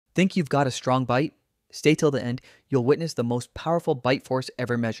Think you've got a strong bite? Stay till the end. You'll witness the most powerful bite force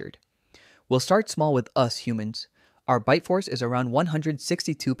ever measured. We'll start small with us humans. Our bite force is around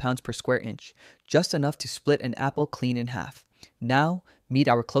 162 pounds per square inch, just enough to split an apple clean in half. Now, meet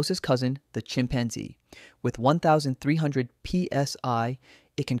our closest cousin, the chimpanzee. With 1,300 psi,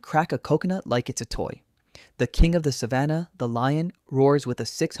 it can crack a coconut like it's a toy. The king of the savannah, the lion, roars with a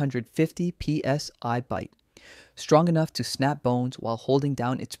 650 psi bite, strong enough to snap bones while holding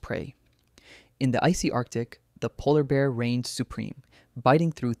down its prey. In the icy Arctic, the polar bear reigns supreme,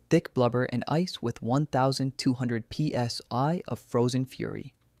 biting through thick blubber and ice with 1,200 psi of frozen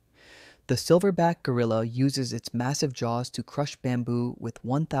fury. The silverback gorilla uses its massive jaws to crush bamboo with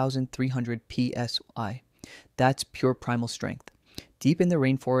 1,300 psi. That's pure primal strength. Deep in the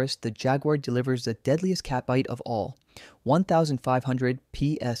rainforest, the jaguar delivers the deadliest cat bite of all, 1,500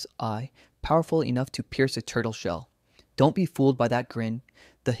 psi, powerful enough to pierce a turtle shell. Don't be fooled by that grin.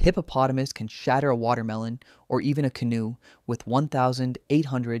 The hippopotamus can shatter a watermelon or even a canoe with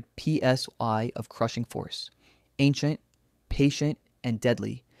 1,800 psi of crushing force. Ancient, patient, and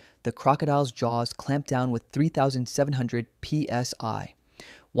deadly, the crocodile's jaws clamp down with 3,700 psi.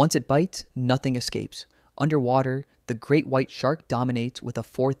 Once it bites, nothing escapes. Underwater, the great white shark dominates with a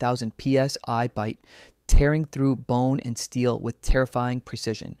 4,000 psi bite, tearing through bone and steel with terrifying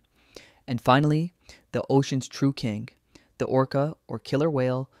precision. And finally, the ocean's true king, the orca or killer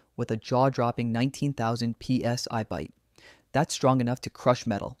whale with a jaw-dropping 19,000 psi bite. That's strong enough to crush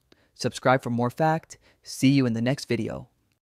metal. Subscribe for more fact. See you in the next video.